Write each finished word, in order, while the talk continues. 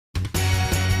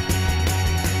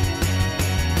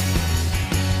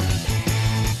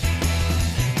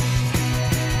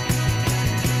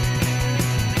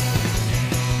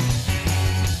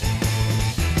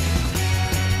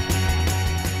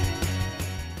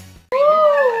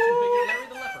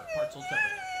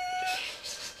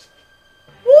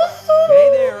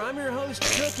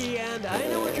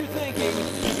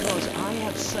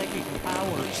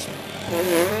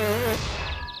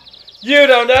You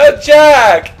don't know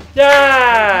Jack!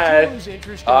 Yeah!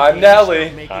 I'm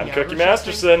Nelly. I'm Cookie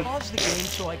Masterson.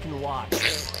 So I can watch.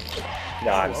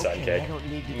 No, I'm Okay, I Suncake.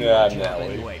 don't need to do Yeah, my I'm job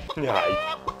Nelly. anyway.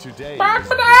 Hi. Today's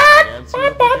answer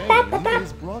of the game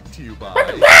is brought to you by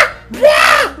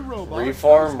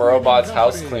Reform Robots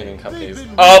House Cleaning Companies.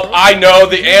 Oh, I know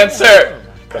the answer!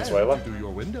 Consuela? Do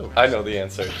your windows. I know the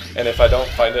answer. And if I don't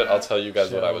find it, I'll tell you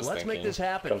guys what I was Let's thinking. make this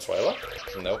happen. Consuela?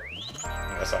 Nope.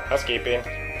 That's not housekeeping.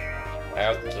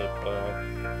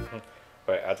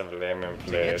 Wait, out of the lemon,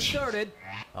 To get please. started,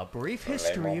 a brief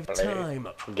history of time.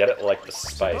 Get it like the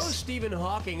Suppose spice. Stephen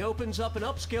Hawking opens up an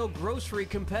upscale grocery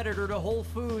competitor to Whole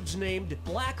Foods named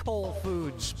Black Hole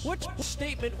Foods. Which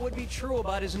statement would be true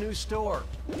about his new store?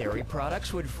 Dairy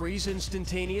products would freeze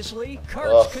instantaneously,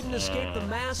 carts Ugh. couldn't escape the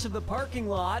mass of the parking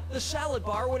lot, the salad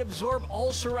bar would absorb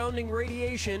all surrounding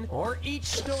radiation, or each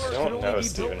store I could don't only know be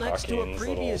Stephen built next to a Hawking's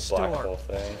little previous black store. hole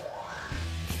thing.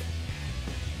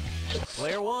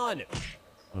 Player one.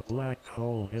 A black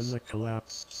hole is a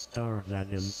collapsed star that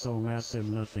is so massive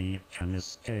nothing can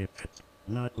escape it.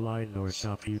 Not light or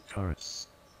shopping carts.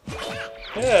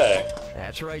 Yeah.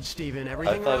 That's right, Steven.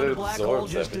 Everything thought around it the black hole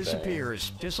absorbs just everything.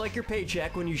 disappears. Just like your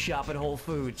paycheck when you shop at Whole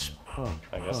Foods.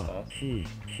 I guess not.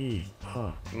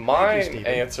 My Stephen.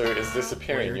 answer is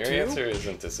disappearing. Your Player two? answer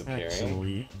isn't disappearing.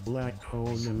 Actually, black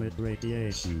holes emit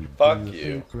radiation. Fuck and the you.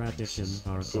 pink radishes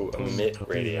are supposed emit to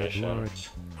be radiation. at large.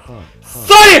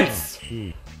 Science!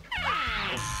 He.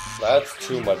 That's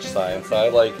too much science. I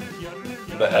like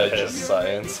the edge of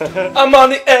science. I'm on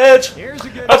the edge Here's a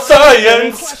good of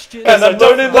science! question. And I'm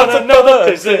learning lots of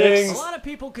other things! A lot of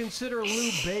people consider Lou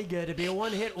Bega to be a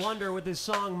one-hit wonder with his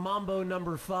song Mambo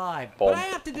No. 5. But I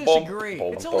have to disagree.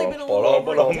 It's only been a little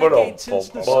over a decade since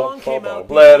the song came out.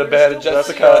 Little bit of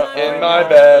Jessica in my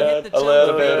bed, a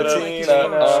little bit of Tina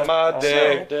on my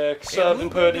dick, shoving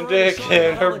pudding dick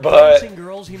in her butt.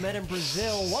 Girls he met in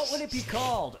Brazil, what would it be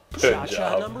called? Good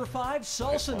Cha-cha job. No. 5,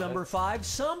 Salsa No. 5,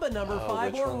 Samba No.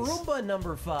 5, which or ones? Rumba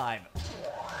No. 5?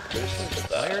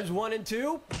 Players 1 and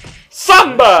 2.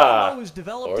 Samba! It was Or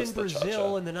developed it's in the Brazil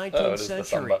cha-cha. in the Oh, 19th it is the century.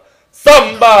 samba.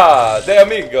 Samba de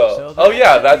amigo. So Oh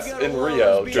yeah, that's the in Rio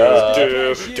Rio. was Duh. being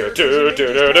developed last year 'cause he made this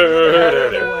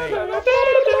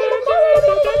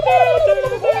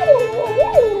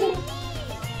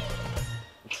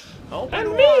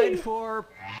Open wide for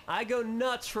I Go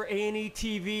Nuts for A&E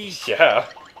TV. Yeah.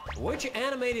 Which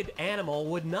animated animal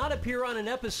would not appear on an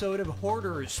episode of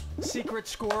Hoarders? Secret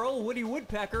Squirrel, Woody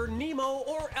Woodpecker, Nemo,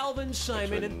 or Alvin,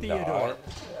 Simon, and Theodore?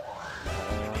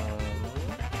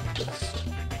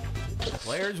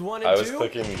 Players 1 and 2. I was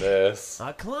clicking this.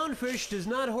 A clownfish does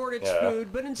not hoard its Yeah.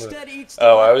 food, but instead eats the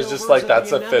Oh, I was just like, leftovers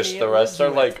that's a of the fish. anemone The it rest lives are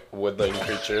with. like woodland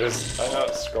creatures. I know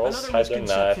squirrels Another hide their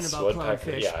misconception nuts, about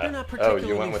woodpecker. clownfish. They're Yeah. not Oh, particularly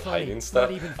you went with funny, hiding not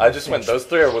stuff? even I just went, fish. those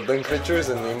three are woodland creatures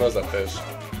and Nemo's a fish.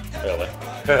 Really.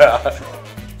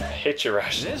 I hate your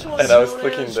Russian. This one's And I was known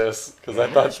clicking as this because I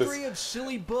thought History this. of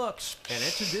Silly Books, and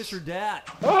it's a this or that.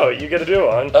 Oh, you gotta do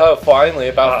one. Oh, finally,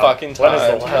 about fucking time. When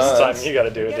is the last Tons. time you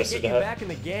gotta do We gotta this or get you that? back in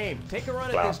the game. Take a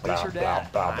run Blah, at this blah, or blah,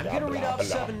 that. blah, I'm blah, gonna read blah, off blah,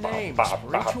 7 blah, names. blah, For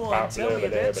each blah, one, tell me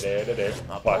if it's a Watch,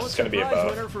 it's Pulitzer gonna be a Prize bow.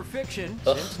 winner for fiction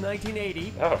since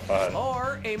 1980, Oh, fun.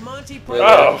 or a Monty Really?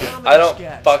 Python Oh, comedy I don't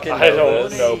sketch. fucking I know don't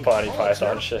this. know Monty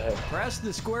Python shit. Press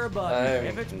the square button. I'm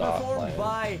If it's not performed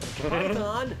by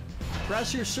Python,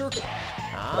 press your circle.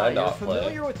 Ah, I'm you're not familiar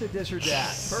playing. with the this or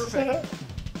that. Perfect.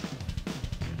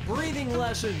 Breathing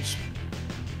lessons.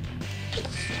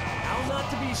 How not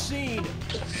to be seen.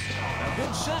 A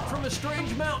good scent from a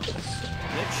strange mountain.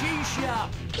 The cheese shop.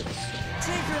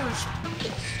 Tinkers.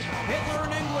 Hitler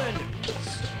in England.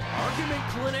 Argument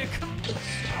clinic.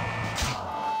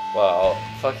 Wow,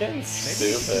 fucking Maybe you should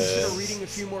consider stupid. reading a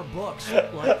few more books.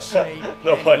 Like, say,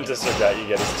 The one disregard you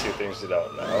get is 2 things you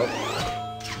don't know.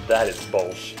 That is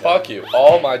bullshit. Fuck you.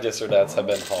 All my dis or dats have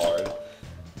been hard.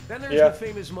 Then there's Yeah. the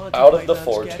famous Monty Out of the Python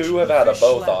 4, sketch, 2 have The had a Fish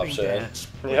both Slapping option. Dance,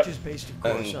 Yep. which is based, of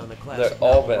course, on the And classic they're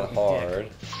all novel been Moby Dick. hard.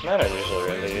 Mine are usually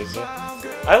really easy.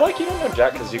 I like you don't know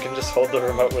Jack because you can just hold the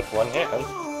remote with one hand.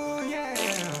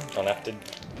 Don't have to do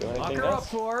anything Bucker up else.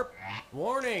 for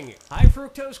warning, high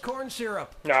fructose corn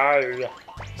syrup. No.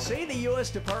 Say the U.S.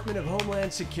 Department of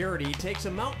Homeland Security takes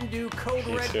a Mountain Dew Code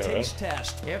You Red doing? taste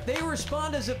test. If they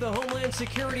respond as if the Homeland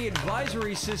Security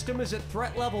advisory system is at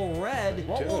threat level red,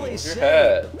 what will Dude, they your say?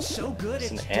 head. So good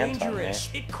It's it's an ant on dangerous.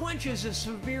 It quenches a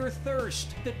severe thirst.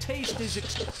 The taste is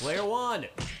Player 1.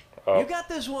 Oh. You got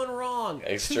this one wrong. To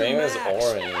the Extreme is max.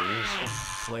 orange.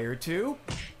 Player 2.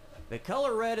 The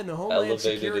color red in the Homeland Elevated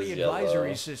Security is yellow.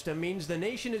 advisory system means the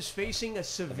nation is facing a I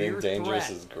severe think dangerous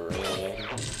threat. is green.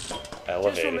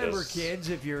 Elevated remember, is kids,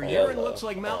 if your yellow. urine looks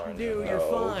like Mountain Dew, No, you're the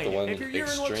fine. one If your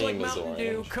urine looks like extreme is Mountain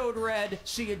Dew, orange. code red,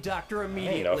 see a doctor I don't know if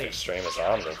immediately. extreme is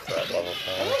on the threat level.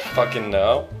 Fucking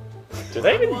no. Do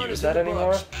they even One use is in that the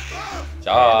anymore? books.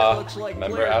 Ah, Looks like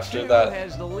remember player after two that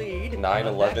has the lead.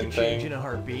 9/11 That could change thing? in a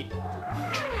heartbeat.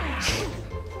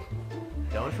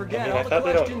 Don't forget I mean, all I the thought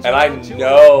they don't- questions. And I round two are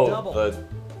know double. the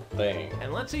thing.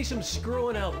 And let's see some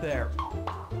screwing out there.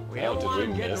 We Oh, don't want did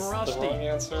him we getting miss the rusty. wrong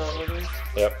answer already?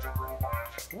 Yep.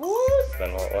 What?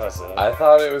 Then what was it? I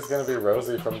thought it was gonna be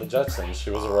Rosie from the Jetsons. She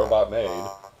was a robot maid.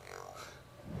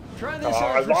 Try this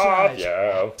I out for love size.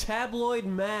 you. Tabloid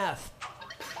math.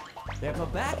 If a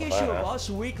back issue of Us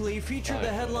Weekly featured the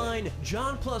headline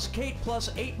John plus Kate plus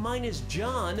 8 minus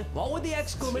John, what would the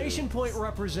exclamation point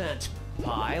represent?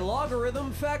 Pi,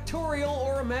 logarithm, factorial,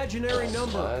 or imaginary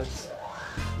number?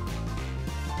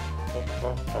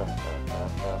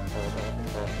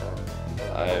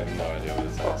 I have no idea what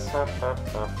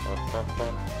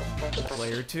this is.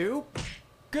 Player 2.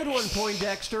 Good one,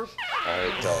 Poindexter. I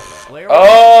don't know. Player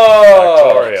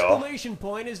Oh! one. Exclamation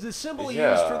point is the symbol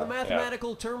used for the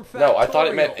mathematical term factorial. No, I thought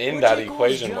it meant in which that equals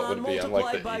equation what John would be on like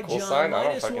multiplied the by equal John sign. I don't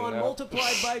minus fucking 1 know.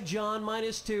 multiplied by John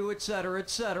minus 2,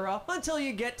 etc., until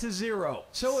you get to 0.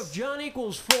 So if John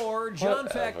equals 4, John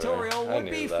Whatever. factorial I would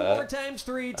knew be that. 4 times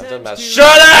 3 I've done times math. 2.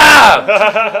 Shut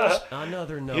up!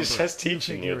 Another number. He's just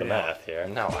teaching you Figure the it out. math here.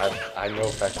 No, I know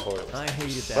factorials. I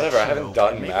hated that. Whatever, I show. haven't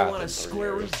done It made math me want in to 3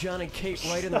 square root years. John and Kate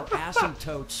right in their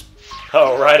asymptotes.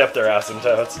 Oh, right up their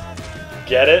asymptotes.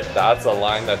 Get it? That's a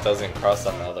line that doesn't cross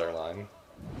another line.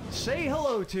 Say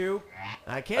hello to.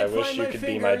 I can't I wish find you my could be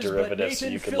fingers, my but derivative so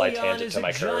Nathan you could light Fillion tangent is to a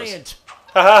my curves. giant.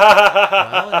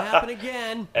 Well, it happened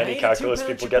again. Any I ate a calculus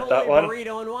 2-pound people get that Chipotle one?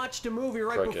 burrito and watched a movie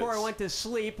right before I Crickets. went to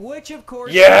sleep, which of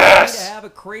course Yes! led me to have a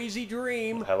crazy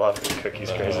dream. I love the cookies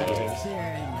crazy dreams.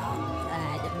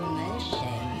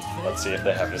 Let's see if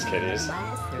they have his kitties.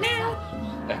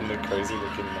 And the crazy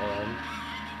looking man.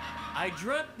 I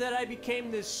dreamt that I became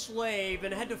this slave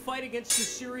and had to fight against a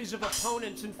series of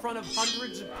opponents in front of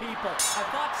hundreds of people. I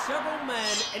fought several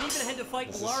men and even had to fight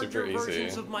This is larger super easy.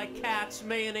 versions of my cats,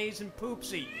 Mayonnaise and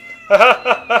Poopsie.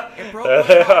 It It broke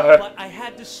my heart, but I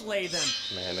had to slay them.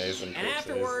 Mayonnaise and And pixies.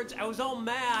 afterwards, I was all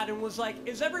mad and was like,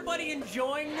 is everybody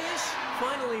enjoying this?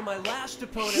 Finally, my last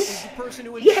opponent was the person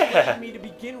who enslaved me to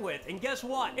begin with. And guess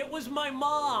what? It was my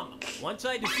mom. Once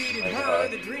I defeated her,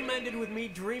 the dream ended with me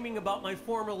dreaming about my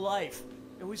former life.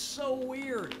 It was so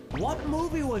weird. What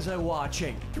movie was I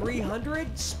watching?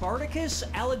 300, Spartacus,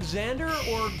 Alexander,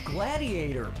 or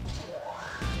Gladiator?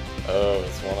 Oh,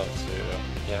 it's one of two.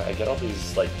 Yeah, I get all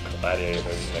these, like, gladiators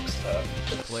mixed up.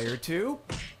 Player 2?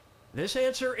 This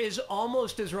answer is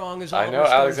almost as wrong as I know Oliver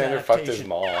Stone's Alexander fucked his adaptation.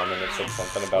 mom, and it said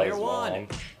something about Player his one.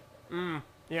 mom.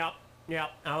 Yep.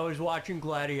 I was watching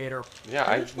Gladiator. Yeah,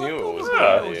 I This knew it was wasn't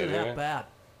half Gladiator. bad.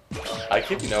 I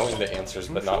keep knowing the answers,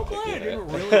 but I'm not so glad I picking didn't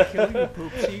it. really kill you,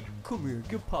 Poopsie. Come here,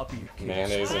 give Poppy a kiss.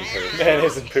 Mayonnaise and pixies.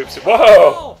 Mayonnaise and poops. Whoa!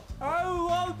 Oh, I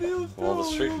love you so. Well, the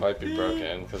streak might be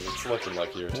broken, because it's looking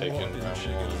like you're taking round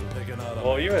one.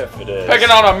 Well, even if it is, Picking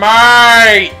on a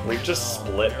mate! we've just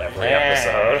split every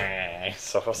episode.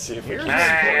 So we'll see if we Here's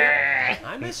can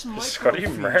my I miss Scotty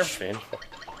microfiche. Murphy.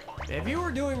 If you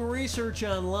were doing research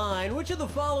online, which of the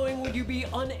following would you be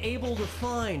unable to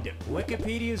find?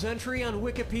 Wikipedia's entry on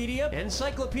Wikipedia,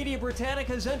 Encyclopedia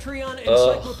Britannica's entry on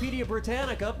Encyclopedia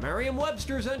Britannica,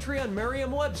 Merriam-Webster's entry on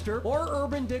Merriam-Webster, or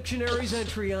Urban Dictionary's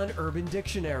entry on Urban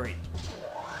Dictionary?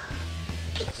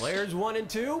 Players 1 and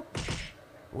 2.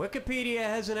 Wikipedia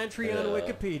has an entry on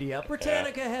Wikipedia,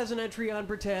 Britannica has an entry on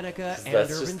Britannica, and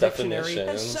That's Urban just Dictionary has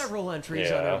definitions. several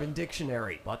entries on Yeah. Urban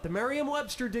Dictionary. But the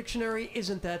Merriam-Webster dictionary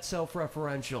isn't that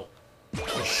self-referential.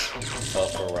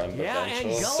 Self-referential. Yeah, and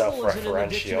gullible isn't in the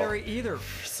dictionary either.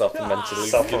 Self-mentally.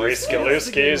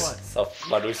 Self-Riskaluskis.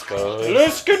 Self-madusko.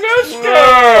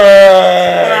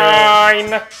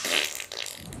 Nine.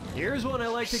 Here's one I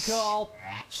like to call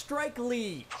Strike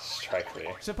Lee. Strike me.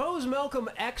 Suppose Malcolm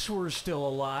X were still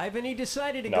alive and he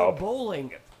decided to Nope. go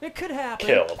bowling. It could happen.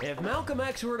 Killed. If Malcolm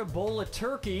X were to bowl a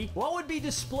turkey, what would be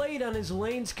displayed on his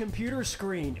lane's computer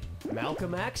screen?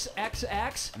 Malcolm X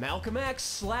XX, Malcolm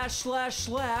X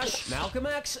 //, Malcolm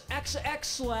X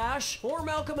XX / or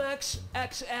Malcolm X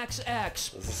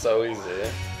XXX. This is so easy.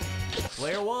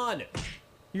 Player 1.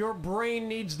 Your brain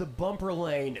needs the bumper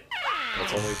lane.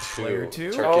 It's only two. Player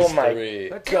 2. Oh my 3. A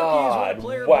turkey God, is when a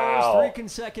player wow. bowls 3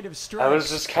 consecutive strikes. I was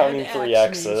just counting and 3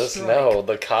 X means X's. strike. No,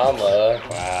 the comma.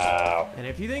 Wow. And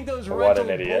if you think those What an rental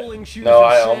idiot. bowling shoes No, are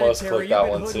I almost sanitary, clicked that you've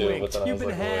one been too, hoodwinked, but then I you've was been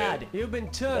like, had, wait. you've been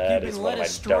took, That you've is been one led of my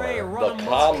astray, dumber- run The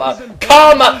amok, you've been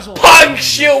comma. bamboozled.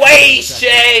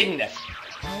 Punctuation!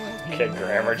 Okay,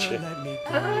 grammar. Never let me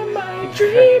go.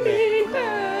 dreaming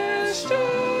past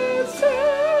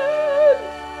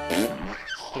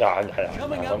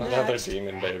Coming up another next,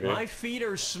 demon baby. my feet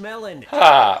are smelling.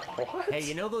 Ha! Hey,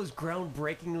 you know those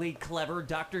groundbreakingly clever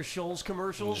Dr. Scholl's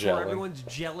commercials Gelling. where everyone's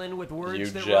gelling with words You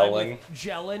that gelling. rhyme with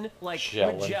gelling, like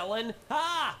Gelling. Magellan?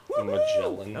 Ha! Woohoo!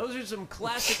 Magellan. Those are some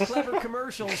classic clever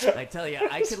commercials. I tell you,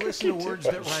 I could listen to words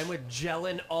that rhyme with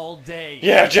gelling all day.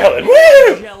 Yeah, Jellin.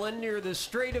 Woo! Magellan near the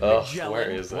Strait of Ugh, Magellan.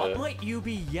 where is What it? might you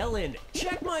be yelling?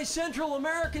 Check my Central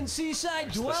American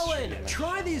seaside dwelling.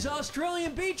 Try these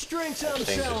Australian beach drinks I'm think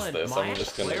it's selling. this. I'm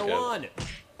just gonna Player get- one.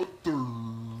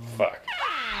 Fuck.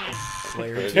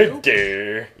 Player Good two.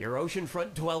 day. Your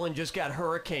oceanfront dwelling just got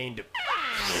hurricaned.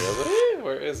 Really?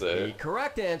 Where is The it?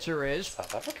 correct answer is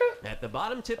South Africa? at the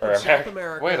bottom tip Or of South America.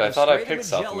 America. Wait, I the thought I Strait of picked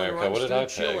South Magellan America. runs What did through I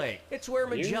pick? Chile. It's where You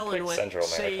Magellan picked went. Central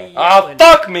Say America. Ah, yelling.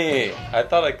 fuck me! I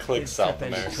thought I clicked His South death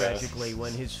ended America. tragically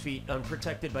when his feet,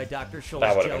 unprotected by Dr. Scholl's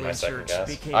That would've been jelly my second inserts,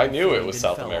 guess. became I knew it inflamed was and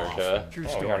South fell America. off. True Oh,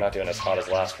 story. we are not doing as hot as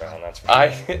last round, that's for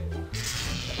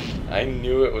I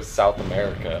knew it was South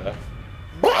America.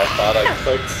 I thought I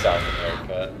clicked South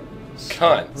America.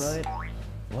 Cunts. Right.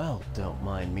 Well, don't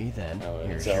mind me then. Oh,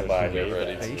 Here's don't your mind clue. me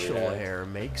ready to Facial react. hair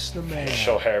makes the man.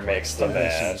 Facial hair makes the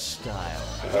This man. is style.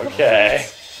 Okay.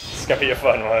 It's gonna be a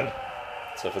fun one.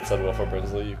 So if it said Wilford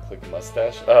Brimsley, you click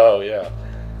mustache? Oh, yeah.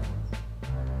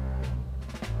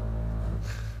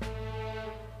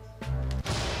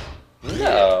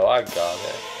 No, I got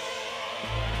it.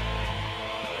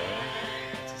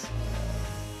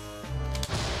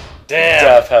 Damn!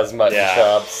 Jeff has mutton Yeah.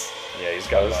 chops. Yeah, he's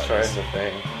I got was buttons. trying to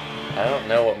think. I don't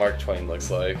know what Mark Twain looks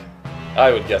like.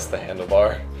 I would guess the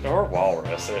handlebar. Or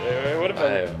walrus. It would have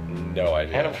I been. have no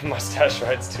idea. And a mustache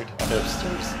rides too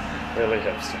hipsters. Really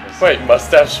hipsters. Wait,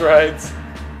 mustache rides?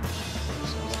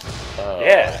 Oh,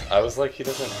 Yeah. I was like, he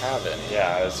doesn't have any.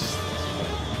 Yeah, it's just.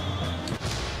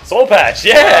 Soul Patch,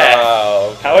 yeah!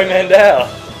 Wow. Howie Mandel.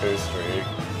 Who streak?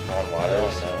 John I don't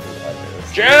Waters. know who that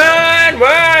is. John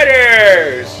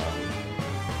Waters!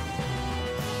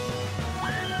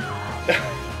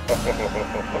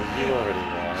 You already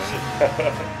won.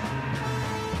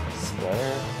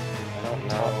 Splinter? I don't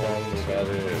know who that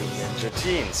is. Ninja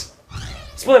Teens.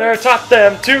 Splinter taught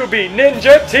them to be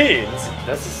ninja teens!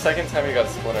 That's the second time you got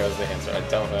Splinter as the answer. I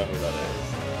don't know who that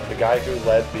is. The guy who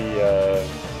led the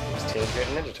Teenage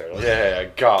Mutant Ninja Turtles. Yeah, I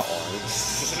got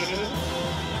one.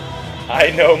 I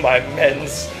know my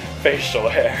men's facial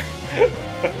hair.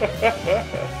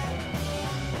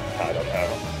 I don't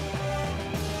know.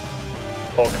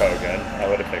 Hulk Hogan. I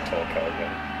would have picked Hulk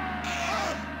Hogan.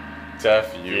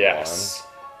 Def, you Yes.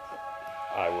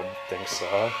 I would think so.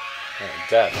 won. Oh,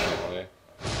 definitely.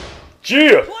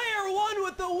 Yeah! Player one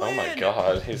with the win. Oh my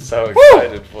god, he's so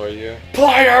excited for you.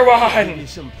 Player Give one! you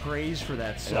some praise for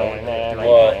that No, song. no, victory,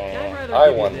 well, but I'd rather I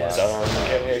give you won this. last. Sun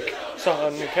cake,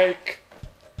 sun cake.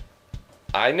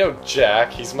 I know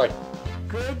Jack, he's my...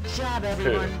 Good job,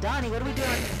 everyone. Donnie, what are we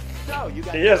doing? So, you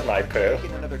guys He is my poo.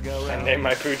 taking another go I round. name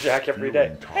my poo Jack every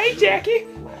day. Hey, Jackie!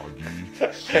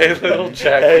 Hey, little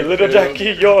Jack. Hey, little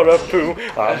Jackie, you're a poo.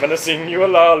 I'm gonna sing you a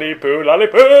lollipoo,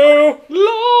 lollipoo,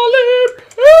 lollipoo.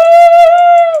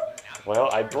 Well,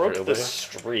 I broke the Really?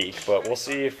 streak, but we'll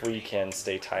see if we can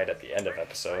stay tied at the end of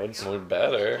episodes. We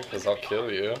better, because I'll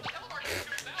kill you.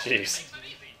 Jeez.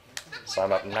 So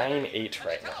I'm up 9-8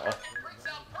 right now.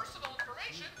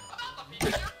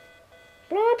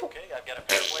 Bloop, Okay, I've got a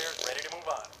few players ready to move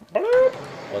on. bloop.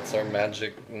 What's our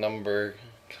magic number,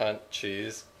 cunt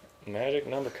cheese? Magic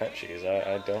number cut cheese.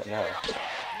 I don't know.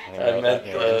 I don't know I what meant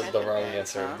that means. the wrong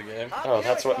answer of the game. Oh,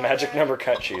 that's what magic number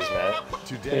cut cheese meant.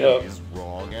 Today's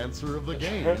wrong answer of the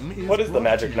game is What is the brought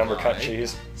magic to you number cut by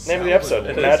cheese? Name of the episode.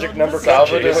 Salvador's Magic number cut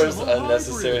cheese. Salvador's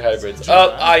Unnecessary Hybrids.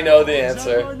 Oh, I know the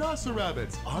answer.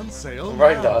 Rhinoceros on sale now.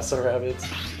 Rhinoceros.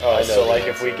 Oh, I know so the like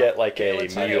if we answer. get like a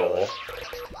let's try mule. it.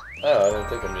 Oh, I don't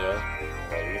think I'm you.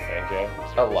 What do you think,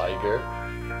 yeah? A liger.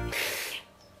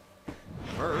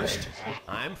 First,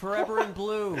 I'm forever in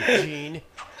blue, Gene.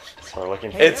 So we're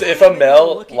looking for. Hey, It's ever if a been able to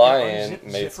male look at your lion unzipped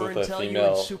mates zipper with and a tell you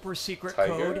female its super secret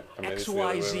tiger? code Or maybe it's the other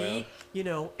way XYZ, around. you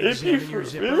know, If examine you your for-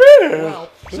 zipper. yeah. Well,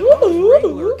 suppose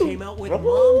Wrangler came out with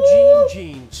Mom Gene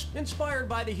jeans, inspired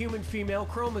by the human female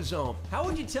chromosome. How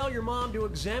would you tell your mom to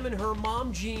examine her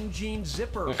Mom Gene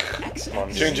zipper?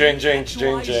 Gene,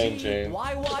 Gene.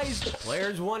 YY's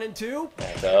players 1 and 2.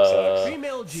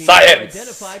 Female genes are Science!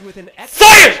 identified with an X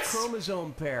Science!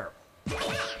 chromosome pair.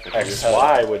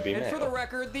 XY would be And for the male.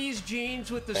 record, these genes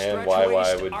with the And stretch YY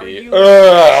waist would are be- unique.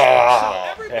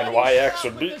 And YX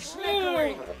would be.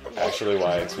 Actually,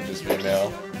 YX would just be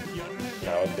male.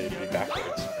 No, they'd be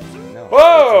backwards. No.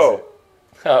 Whoa!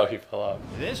 Oh, he fell off.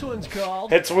 This one's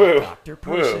called It's Woo. Doctor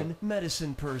Person,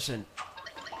 Medicine Person.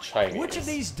 Chinese. Which of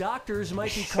these doctors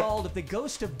might be called if the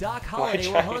ghost of Doc Holliday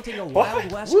were Chinese? haunting a What?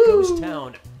 Wild West ghost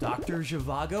town? Dr.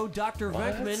 Zhivago, Dr.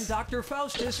 Venkman, Dr.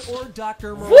 Faustus, or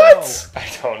Dr. Moreau? What? I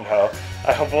don't know.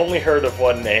 I've only heard of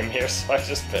one name here, so I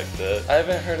just picked it. I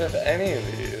haven't heard of any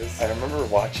of these. I remember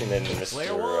watching it in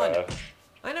Player one. Mr.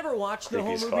 I never watched the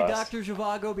whole Creepy's movie class. Dr.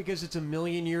 Zhivago because it's a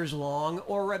million years long,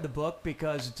 or read the book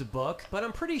because it's a book, but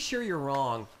I'm pretty sure you're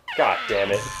wrong. God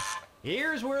damn it.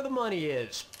 Here's where the money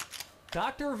is.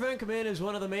 Dr. Venkman is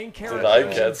one of the main characters I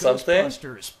get in something?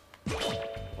 Ghostbusters.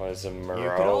 What is a You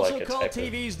Moreau, could also like a call type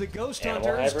TV's The Ghost animal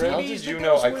Hunters, hybrid? How TV's did The you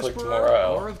know Ghost I clicked Whisperer,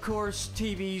 Moreau? or of course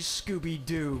TV's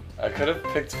Scooby-Doo. I could have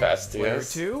picked Player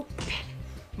Fastius. 2.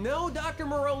 No, Dr.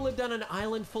 Moreau lived on an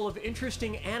island full of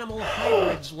interesting animal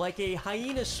hybrids like a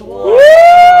hyena swan. of...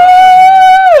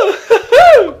 You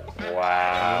know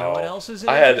Wow. what else is an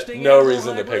I had interesting no animal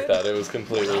reason to pick hybrid? that. It was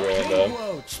completely Pig random.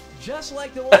 floats, just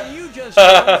like the one you just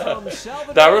heard from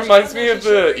Salvador. That reminds me of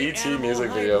the E.T.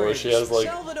 music video where she has, like,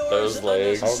 those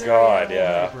legs. Oh, God,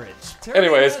 yeah.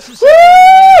 Anyways,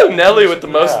 woo! Nelly with the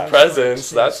most Yeah. presents,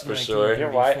 that's for sure. You know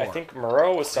why? I think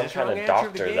Moreau was some kind of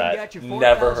doctor that...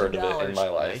 Never heard of it in my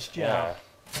life. Nice job. Yeah.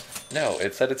 No,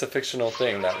 it said it's a fictional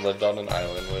thing that lived on an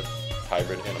island with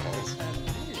hybrid animals.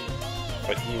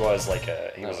 But he was like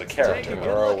a... He was a Take character. a good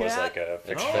Moreau look was at like a all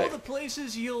fiction. the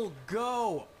places you'll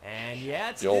go. And yeah,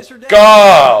 it's You'll this or that.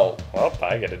 go! Well,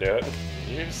 I get to do it.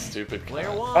 You stupid Player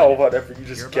cunt. one. Oh, whatever. You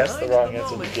just You're guessed the behind wrong at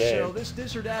answer in the moment, game. So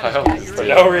this or that I is hope at it's your For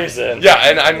ear. no reason. Yeah,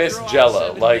 and I missed Draw Jello.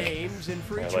 7 Like, names, and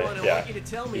for each Really? one, I Yeah. want you to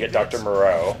tell me You get if Dr. it's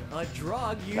Moreau. a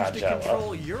drug used Not to Jello.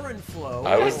 control urine flow.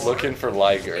 I was or looking for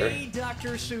Liger. a Dr.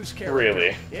 Seuss character.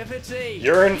 Really? If it's a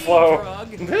Urine pee flow. drug,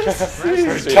 This press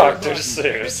your is circle Dr. button. If it's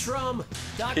Seuss. from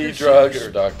Dr. P drug Seuss,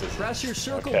 or Dr. press your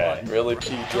circle Okay. button. Really, P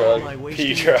Oh, am I drug? wasting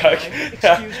P your drug. time?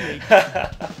 Excuse me.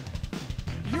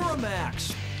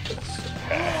 Uramax.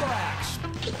 Fluorax.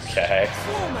 Okay.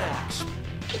 Flomax.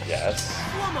 Yes.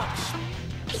 Flumux.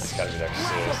 It's gotta be Dr.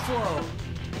 Seuss. Rapaflow.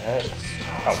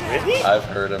 Oh, really? I've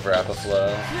heard of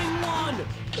Rapaflow. Thing 1.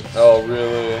 Oh,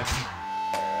 really?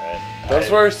 Alright. Those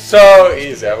were so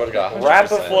easy. I would have got 100%.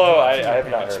 Rapaflow, I have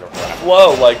not heard of Rapaflow.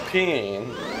 Flow, like peeing.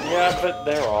 Yeah, but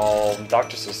they're all...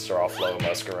 Dr. Seuss are all Flo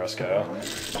Muscarusco.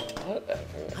 Whatever.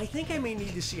 I think I may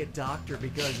need to see a doctor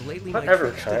because lately Whatever, my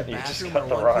trips to the cunt. You just bathroom got are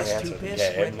the one wrong piss, answer two to the piss,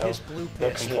 game. red No- piss, blue No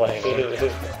piss.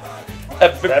 complaining.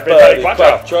 Everybody, watch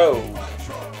out. quattro.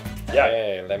 Yeah.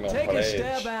 Hey, lemon Take a pledge.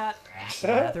 stab at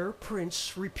Rather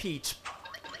Prince repeats.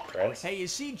 Prince. Hey, you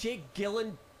see Jake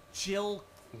Gillen, Jill?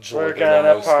 We're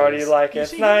gonna party like You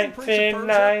it's see him in Prince of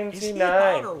Persia? Is he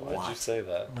hot 1999. or Why'd you what? say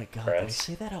that? Oh my god, Prince.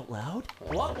 did I say that out loud?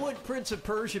 What would Prince of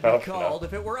Persia be Oh, no. called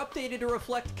if it were updated to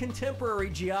reflect contemporary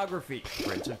geography?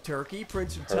 Prince of Turkey,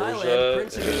 Prince of Persia Thailand,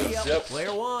 Prince of is- India. yep.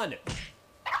 Player 1.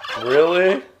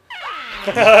 Really?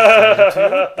 It's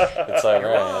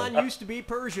Iran Iran. used to be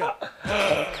Persia.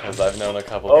 Because I've known a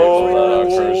couple Oh, people that are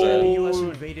The Persian. U.S.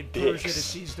 invaded Persia to dicks.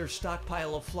 seize their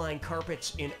stockpile of flying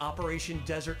carpets in Operation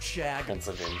Desert Shag. Prince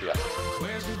of India.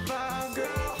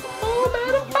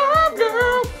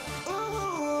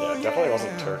 Yeah, it definitely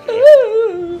wasn't Turkey.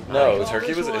 No, I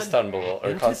Turkey call was this one Istanbul, or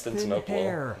Into Constantinople. Thin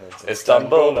Air.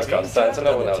 Istanbul, not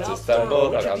Constantinople, now it's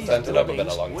Istanbul, not Constantinople, been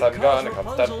a long time gone,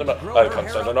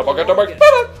 Constantinople,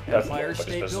 Empire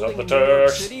State business Building of in the New York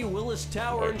Turks. City, Willis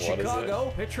Tower in Wait, what is it?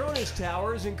 Chicago, Petronas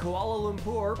Towers in Kuala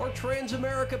Lumpur, or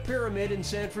Transamerica Pyramid in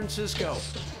San Francisco.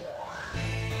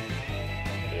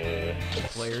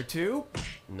 Player 2?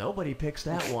 Nobody picks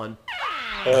that one.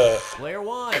 Player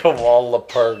 1. Koala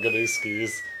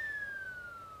Pargaduskis.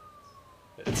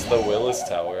 It's the Willis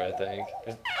Tower, I think.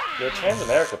 The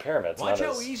Transamerica Pyramids, Watch not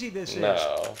how as... easy this is.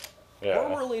 No. Yeah.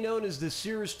 Formerly known as the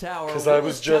Sears Tower, 'Cause I was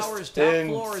Willis just Tower's top in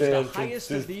floor is San the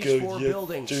highest of these Francisco four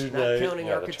buildings, not yesterday. counting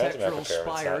Yeah, the architectural Transamerica Pyramid's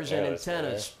spires not and noticed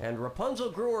antennas. And Rapunzel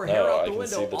grew her No, hair I out the can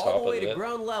window see the all top the way of to it.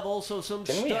 ground level, so some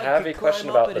Didn't we stud have could a question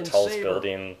climb up about it the and tallest save her.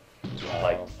 building,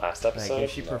 like, last I episode? guess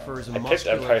she prefers a I picked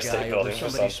muscular Empire guy State over Building for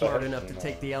somebody something. smart enough to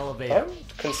take the elevator.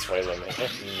 Consuela me.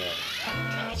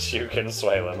 You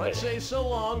Consuela Let's me. say so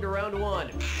long to round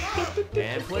 1.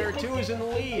 And player 2 is in the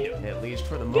lead, at least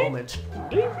for the moment.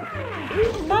 Remember,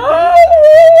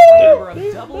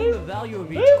 I'm doubling the value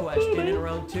of each question in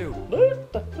round 2.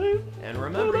 And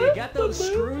remember, you got those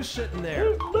screws sitting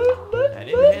there. I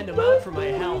didn't hand them out for my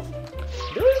health.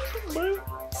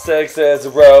 Sex as a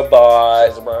robot.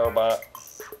 As a robot.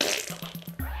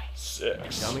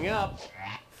 6. Coming up,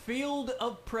 Field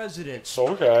of Presidents.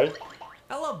 Okay.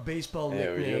 I love baseball Ew,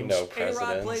 nicknames. you know A-Rod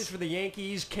presidents. plays for the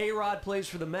Yankees, K-Rod plays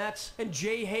for the Mets, and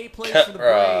Jay Hay plays Cut for the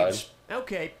Rod. Braves.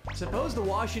 Okay, suppose the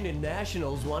Washington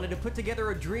Nationals wanted to put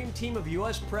together a dream team of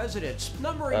U.S. presidents,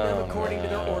 numbering them according to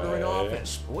their order in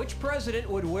office. Which president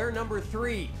would wear number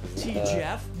 3? T.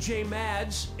 Jeff, J.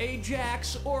 Mads, A.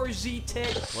 Jax, or Z.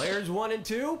 Ted? Players 1 and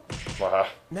 2? Wow.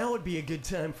 Now would be a good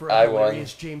time for a I won.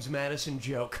 hilarious James Madison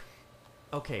joke.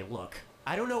 Okay, look,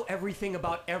 I don't know everything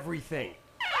about everything.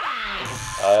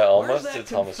 I almost that did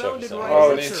Thomas confounded Jefferson. right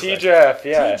Oh, answer? it's T. Jeff,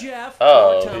 yeah. T. Jeff,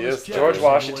 Oh, or he Thomas is Jefferson George was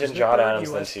Washington, the John third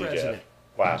Adams, then US T. Jeff. president.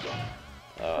 Wow. Oh,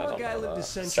 I Poor don't guy know lived a that.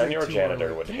 century Senor too Janitor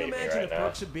early. would Can you hate me imagine right the now.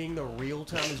 perks of being the real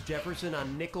Thomas Jefferson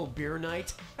on nickel beer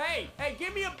night? Hey,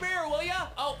 give me a beer, will ya?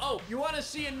 Oh, you want to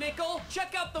see a nickel?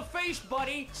 Check out the face,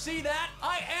 buddy. See that?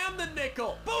 I am the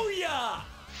nickel. Booyah!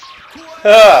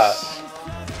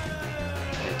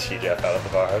 Ah! Get T. Jeff out of the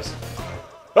bars.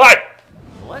 Hi!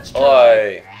 Let's try.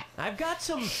 Oi! I've got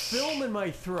some film in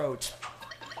my throat.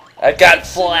 I got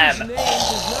His phlegm! name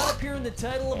does not appear in the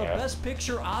title of a Yeah. Best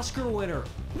Picture Oscar winner.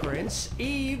 Prince,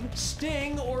 Eve,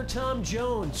 Sting, or Tom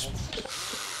Jones.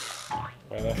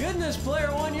 Goodness,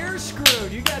 player 1, you're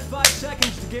screwed. You got 5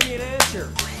 seconds to give me an answer.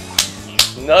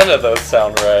 None of those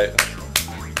sound right.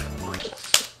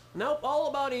 Nope, All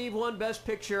About Eve won Best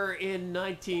Picture in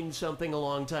 19-something, a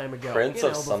long time ago. Prince you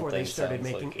of know, before they something started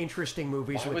sounds making like- interesting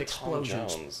movies Why with would Tom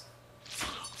explosions. Jones?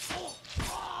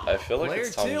 I feel like Player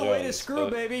it's Tom 2, Jones. way to screw,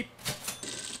 but, baby.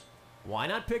 Why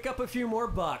not pick up a few more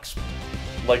bucks?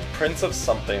 like, Prince of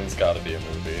Something's gotta be a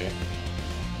movie.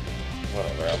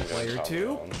 Whatever, I'm going Player Tom 2?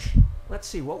 Jones. Let's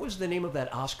see, what was the name of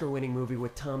that Oscar-winning movie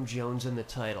with Tom Jones in the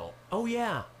title? Oh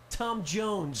yeah, Tom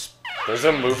Jones. There's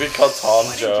a movie called Tom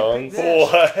Why didn't you pick Jones.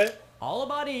 this? What? All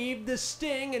About Eve, The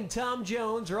Sting, and Tom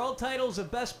Jones are all titles of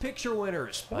Best Picture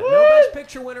winners. But no Best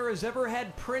Picture winner has ever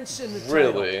had Prince in the title.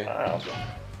 Really? Wow.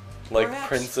 Like Perhaps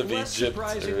Prince of less Egypt or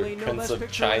surprisingly, no Prince Best of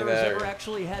Picture winner China has ever or...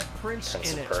 actually had Prince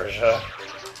Prince in of it. Persia.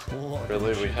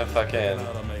 Really, we have fucking...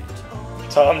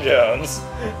 Tom Jones.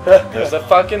 There's a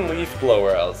fucking leaf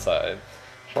blower outside.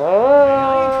 Did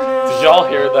Did y'all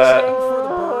hear that? For the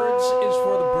birds is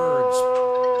for the birds.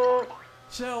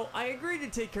 So, I agreed to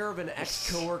take care of an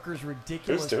ex-coworker's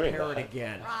ridiculous doing parrot that?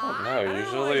 again. No, I don't know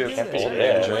usually why I it's did this. old I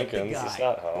man don't like the Jenkins. guy He's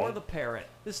not home. or the parrot.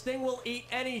 This thing will eat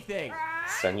anything.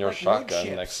 Send your Like wood shotgun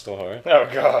chips. next door. Oh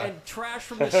god. And trash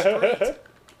from the street.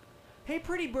 Hey,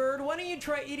 pretty bird, why don't you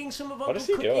try eating some of What Uncle is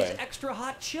he Cookie's doing? extra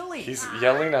hot chili? He's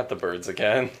yelling at the birds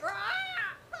again.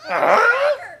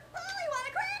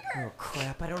 Oh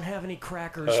crap, I don't have any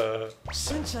crackers.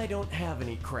 Since I don't have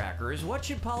any crackers, what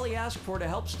should Polly ask for to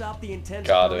help stop the intense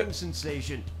Got burning it.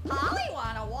 sensation? Polly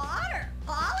want a water.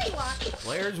 Polly want...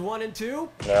 Players 1 and 2?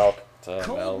 Milk.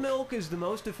 Cold milk is the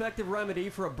most effective remedy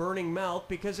for a burning mouth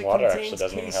because it Water actually contains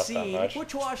doesn't even help that casein, much.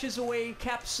 which washes away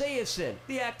capsaicin,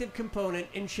 the active component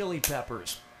in chili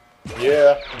peppers.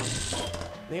 Yeah.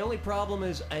 The only problem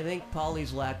is I think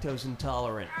Polly's lactose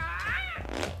intolerant.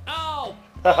 Oh!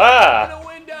 Haha! In a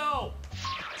window!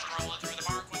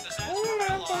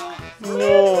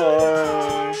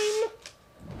 No.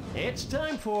 It's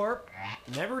time for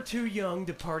Never Too Young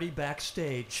to Party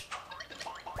Backstage.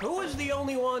 Who is the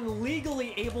only one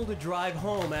legally able to drive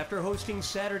home after hosting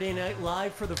Saturday Night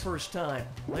Live for the first time?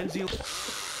 Lindsay.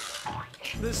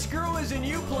 The screw is in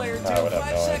you, player 2. I would have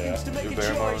 5 no seconds to idea. make Drew a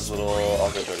Barrymore's choice. little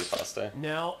I'll go dirty pasta.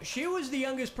 No, she was the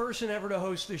youngest person ever to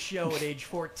host the show at age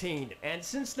 14. And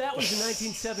since that was in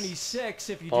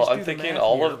 1976, if you Well, just I'm do the thinking math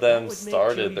all here, of them that would make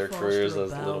started Jodie their Foster careers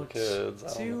as little about kids. I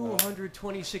don't know.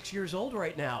 226 years old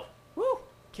right now. Woo!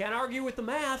 Can't argue with the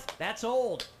math. That's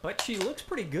old. But she looks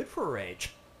pretty good for her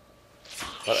age.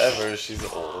 Whatever, she's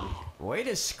old. Way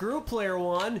to screw, player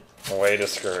 1. Way to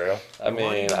screw. I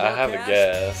mean, I have a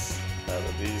guess out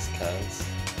of these cunts.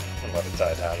 And let it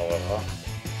die down a little.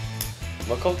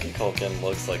 Macaulay Culkin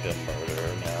looks like a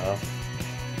murderer now.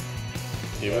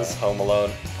 He was Home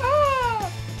Alone.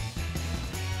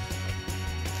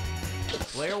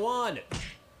 Player 1.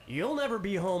 You'll never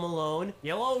be home alone.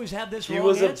 You'll always have this He wrong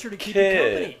was a answer to keep you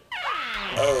kid. company.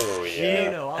 Oh yeah.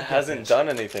 You know, I'll get Hasn't this. done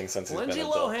anything since he's Lindsay been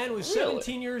adult. Lohan was Really?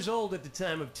 17 years old at the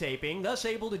time of taping, thus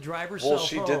able to drive herself Well,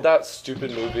 she home. did that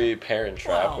stupid movie Parent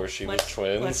Trap Well, where she was let's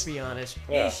twins. be honest.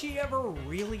 Yeah. Is she ever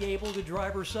really able to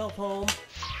drive herself home?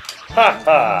 Ha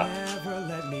ha! Never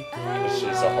let me go.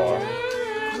 She's a whore.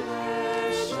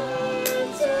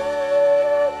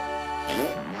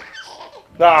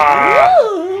 Ah!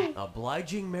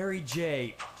 Obliging Mary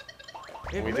J.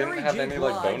 If We didn't Mary have J. any,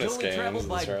 like, Blige bonus only games traveled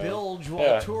by this round. Bilge while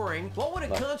Yeah. touring, what would a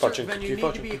No, concert fortune venue cookie, need to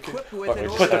fortune be cookie. equipped with Fucking in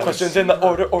order put the to questions in the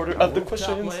order of the rooftop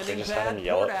questions. landing just pad, have him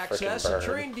yell port at frickin' access, a bird.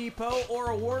 train depot,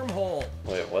 or a wormhole?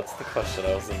 Wait, what's the question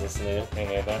I was in this name? Me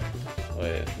neither.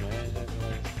 Wait,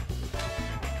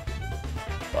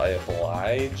 by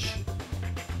oblige?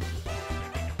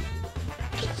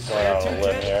 Going out on a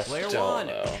limb here. Player Don't one.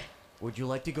 know. Would you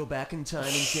like to go back in time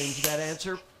and change that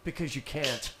answer? Because you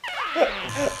can't.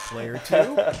 Player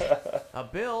two. A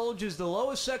bilge is the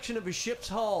lowest section of a ship's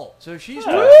hull, so she's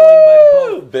traveling by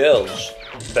boat. Bilge.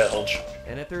 Bilge.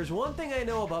 And if there's one thing I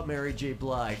know about Mary J.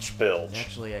 Blige, Bilge.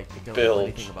 actually I don't know Bilge.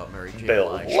 anything about Mary J.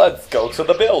 Bilge. Blige. Let's go to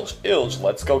the bilge. Ilge,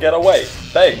 let's go get away.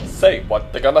 They say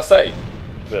what they're gonna say.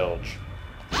 Bilge.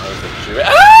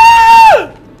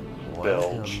 Ah!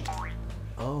 Bilge.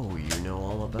 Oh, you know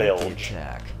all about Bilge. the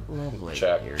attack. Lovely.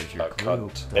 Check. Here's your A group.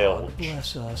 cunt. God Bilge.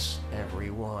 bless us,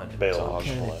 everyone. Bilge. What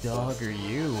kind Bless of dog are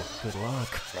you? Good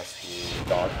luck. Must be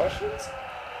dog questions?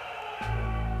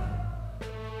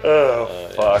 Oh,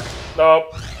 fuck.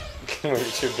 Nope. Were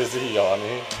you too busy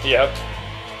yawning? Yep.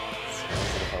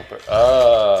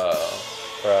 Oh.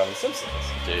 From Simpsons.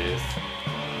 Jeez.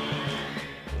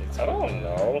 I don't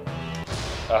know.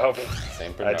 Oh,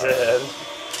 St. I Bernard. did.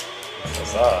 I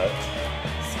saw it.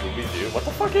 Scooby-Doo. What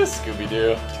the fuck is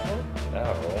Scooby-Doo?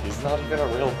 No. He's not even a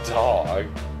real dog.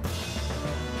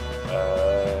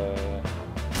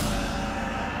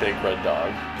 Big red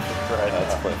dog. Right,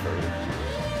 That's Clifford.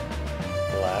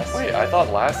 Lassie. Wait, I thought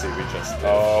Lassie we just did.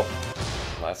 Oh,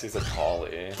 Lassie's a collie.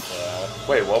 yeah.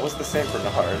 Wait, what was the St.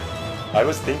 Bernard? I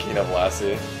was thinking of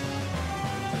Lassie.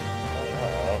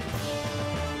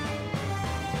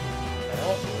 I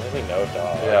don't really know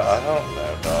dogs. Yeah, I don't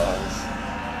know dogs.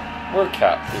 We're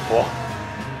cat people.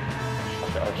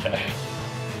 Okay.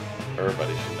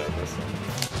 Everybody should know this one.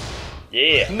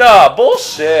 Yeah. Nah,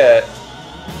 bullshit!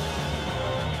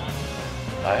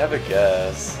 I have a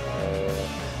guess.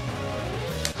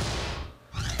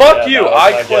 Fuck Yeah, you! that was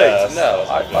I my clicked! guess. That No, was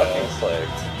I my fucking guess.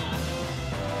 clicked.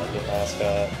 The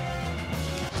mascot.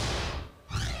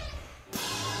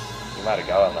 You might have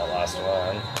gotten that last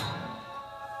one.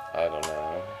 I don't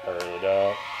know. I really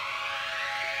don't.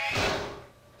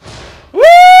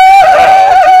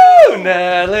 Woo!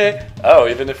 Nelly! Oh,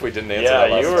 even if we didn't answer Yeah,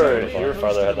 that last you were- time. you were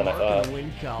farther ahead than I thought.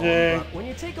 When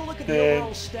you take a look at the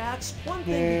overall stats, one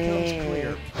thing becomes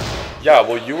clear. Yeah,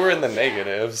 well, you were in the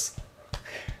negatives.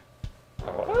 I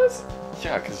was?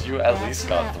 Yeah, because you at least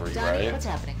got 3, Donnie, right? what's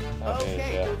happening?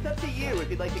 Okay, yeah. it's up to you if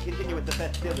you'd like to continue with the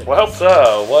festivities. Well,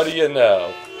 So, what do you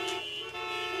know?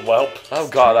 welp. Oh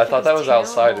god, I thought that was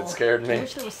outside. It scared I me.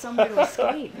 wish there was somewhere to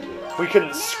escape. We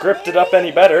couldn't script it up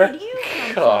any better. Where do you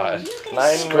come God. from? You can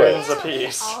 9 escape wins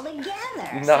apiece. all together.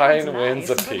 9 Sounds wins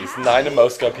nice, but apiece. how? 9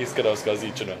 Moska, Piscadoskos, Let's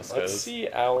Ichinoskos. see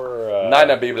our. 9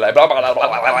 Bibla. Blah, blah, blah, blah,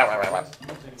 blah, blah, blah, blah.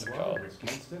 What's it called?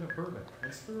 Instead of bourbon.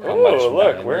 How much Oh,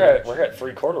 look, nine we're at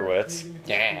 3/4 wits.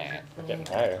 Yeah. We're getting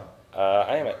higher.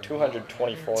 I am at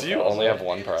 224. Do you only have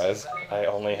 1 prize? I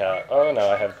only have. Oh no,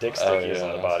 I have dick stickies yeah.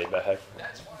 in the body bag.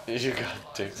 You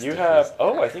got dicks. You have.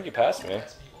 Oh, I think you passed me.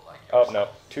 Oh no,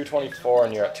 224,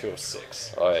 and you're at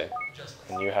 206. Oh, yeah.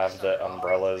 And you have the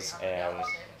umbrellas and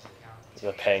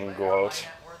the penguot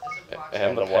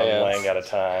And the the one pants. laying at a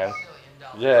time.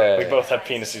 Yeah. We both have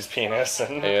penis penis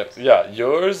and. And, yeah,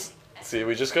 yours. See,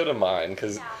 we just go to mine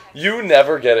because you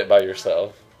never get it by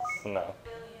yourself. No.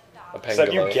 A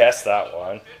Except you pangolin. guessed that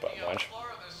one, but munch.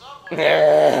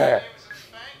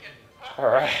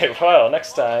 Alright, well,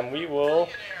 next time we will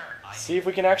see if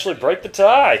we can actually break the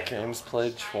tie. Games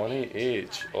played 20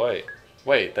 each.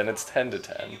 Wait, then it's 10 to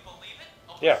 10.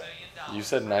 Yeah. You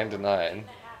said 9 to 9.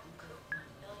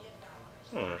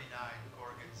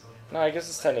 No, I guess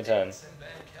it's 10 to 10.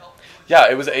 Yeah,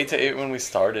 it was 8 to 8 when we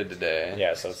started today.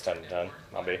 Yeah, so it's 10 to 10.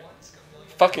 I'll be.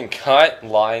 Fucking cunt,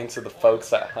 lying to the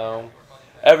folks at home.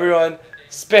 Everyone,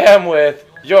 spam with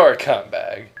your cunt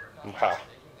bag. Ha.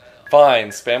 Fine,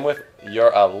 spam with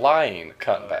you're a lying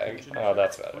cunt bag. Oh,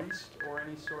 that's better.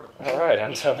 Alright,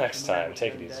 until next time.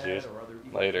 Take it easy, dude.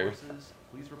 Later.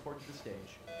 Please report to the stage.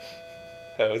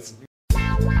 That was